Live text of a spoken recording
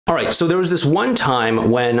All right, so there was this one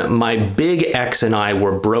time when my big ex and I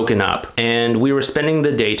were broken up, and we were spending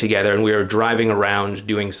the day together, and we were driving around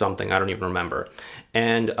doing something, I don't even remember.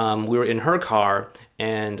 And we were in her car,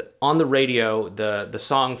 and on the radio, the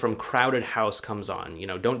song from Crowded House comes on. You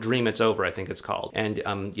know, Don't Dream It's Over, I think it's called. And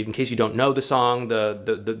in case you don't know the song,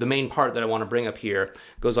 the main part that I want to bring up here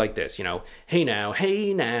goes like this, you know,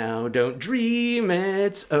 hey now, don't dream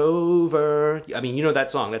it's over. I mean, you know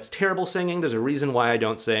that song. That's terrible singing. There's a reason why I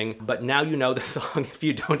don't sing, but now you know the song if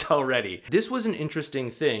you don't already. This was an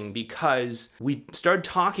interesting thing because we started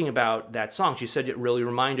talking about that song. She said it really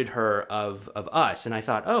reminded her of us. And I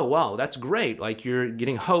thought, oh, wow, that's great. Like, you're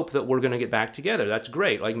getting hope that we're going to get back together. That's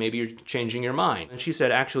great. Like, maybe you're changing your mind. And she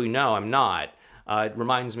said, actually, no, I'm not. It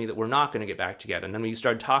reminds me that we're not going to get back together. And then we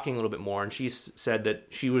started talking a little bit more, and she said that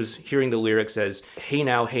she was hearing the lyrics as, hey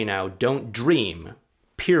now, don't dream,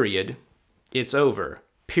 period, it's over,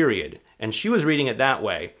 period. And she was reading it that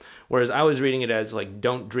way, whereas I was reading it as, like,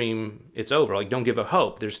 don't dream, it's over. Like, don't give up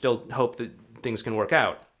hope. There's still hope that things can work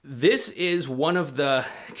out. This is one of the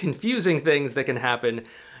confusing things that can happen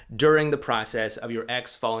during the process of your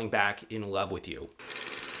ex falling back in love with you.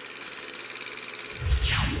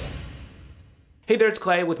 Hey there, it's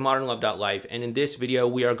Clay with modernlove.life, and in this video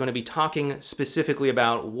we are going to be talking specifically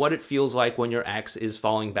about what it feels like when your ex is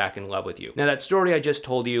falling back in love with you. Now, that story I just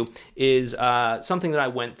told you is something that I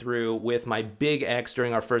went through with my big ex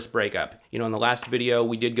during our first breakup. You know, in the last video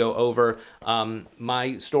we did go over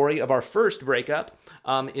my story of our first breakup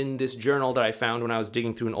in this journal that I found when I was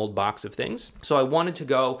digging through an old box of things. So I wanted to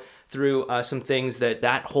go through some things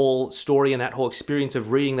that whole story and that whole experience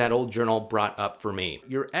of reading that old journal brought up for me.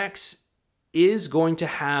 Your ex is going to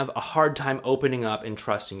have a hard time opening up and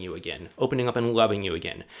trusting you again, opening up and loving you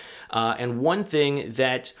again. And one thing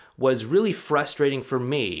that was really frustrating for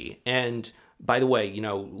me, and by the way, you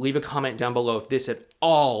know, leave a comment down below if this at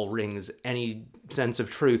all rings any sense of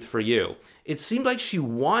truth for you. It seemed like she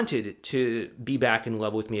wanted to be back in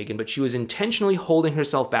love with me again, but she was intentionally holding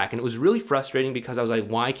herself back. And it was really frustrating because I was like,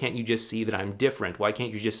 why can't you just see that I'm different? Why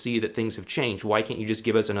can't you just see that things have changed? Why can't you just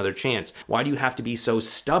give us another chance? Why do you have to be so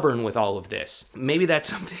stubborn with all of this? Maybe that's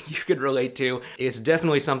something you could relate to. It's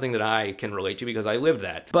definitely something that I can relate to because I lived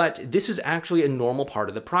that. But this is actually a normal part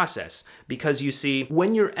of the process because you see,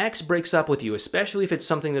 when your ex breaks up with you, especially if it's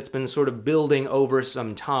something that's been sort of building over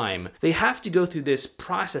some time, they have to go through this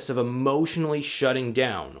process of emotionally shutting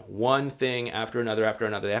down one thing after another after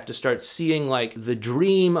another. They have to start seeing like the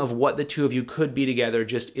dream of what the two of you could be together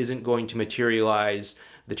just isn't going to materialize.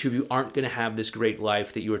 The two of you aren't going to have this great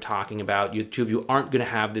life that you were talking about. The two of you aren't going to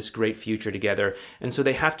have this great future together. And so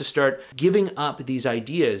they have to start giving up these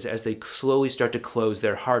ideas as they slowly start to close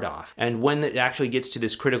their heart off. And when it actually gets to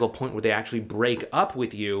this critical point where they actually break up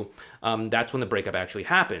with you, that's when the breakup actually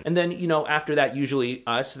happened. And then, you know, after that, usually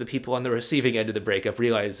us, the people on the receiving end of the breakup,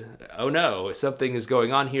 realize, oh no, something is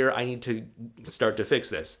going on here. I need to start to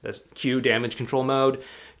fix this. That's cue damage control mode.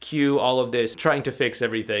 Cue all of this, trying to fix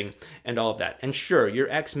everything and all of that. And sure, your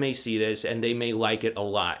ex may see this and they may like it a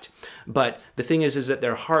lot. But the thing is that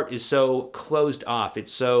their heart is so closed off.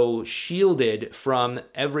 It's so shielded from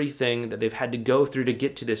everything that they've had to go through to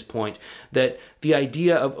get to this point that the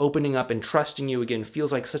idea of opening up and trusting you again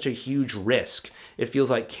feels like such a huge risk. It feels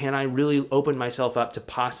like, can I really open myself up to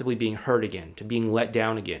possibly being hurt again, to being let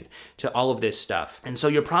down again, to all of this stuff? And so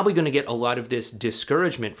you're probably going to get a lot of this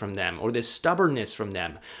discouragement from them, or this stubbornness from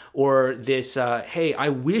them, or this, hey, I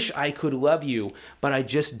wish I could love you, but I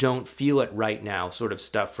just don't feel it right now sort of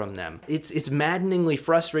stuff from them. It's maddeningly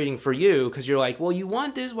frustrating for you because you're like, well, you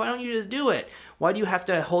want this, why don't you just do it? Why do you have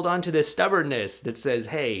to hold on to this stubbornness that says,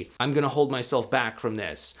 hey, I'm going to hold myself back from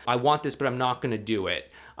this. I want this, but I'm not going to do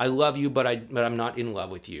it. I love you, but I'm not in love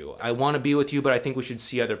with you. I want to be with you, but I think we should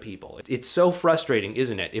see other people. It's so frustrating,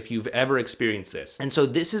 isn't it, if you've ever experienced this? And so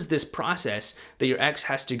this is this process that your ex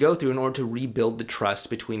has to go through in order to rebuild the trust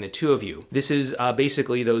between the two of you. This is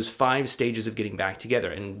basically those 5 stages of getting back together.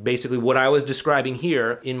 And basically what I was describing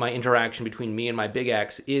here in my interaction between me and my big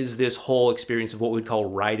ex is this whole experience of what we'd call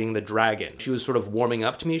riding the dragon. She was sort of warming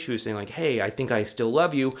up to me. She was saying like, hey, I think I still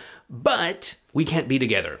love you, but we can't be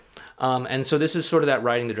together. And so this is sort of that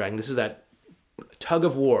riding the dragon. This is that tug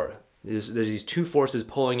of war. There's these two forces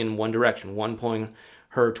pulling in one direction, one pulling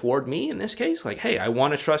her toward me in this case, like, hey, I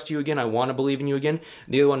want to trust you again, I want to believe in you again.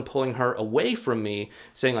 The other one pulling her away from me,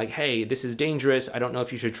 saying like, hey, this is dangerous, I don't know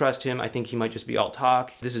if you should trust him, I think he might just be all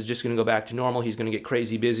talk, this is just going to go back to normal, he's going to get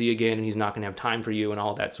crazy busy again, and he's not going to have time for you, and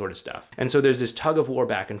all that sort of stuff. And so there's this tug of war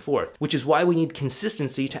back and forth, which is why we need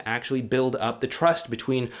consistency to actually build up the trust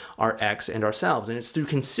between our ex and ourselves. And it's through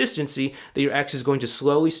consistency that your ex is going to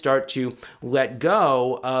slowly start to let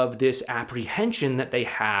go of this apprehension that they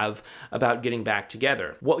have about getting back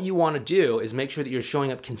together. What you want to do is make sure that you're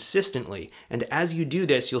showing up consistently. And as you do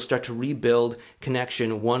this, you'll start to rebuild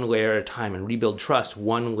connection one layer at a time and rebuild trust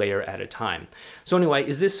one layer at a time. So anyway,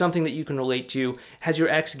 is this something that you can relate to? Has your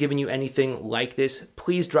ex given you anything like this?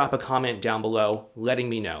 Please drop a comment down below letting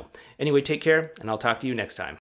me know. Anyway, take care, and I'll talk to you next time.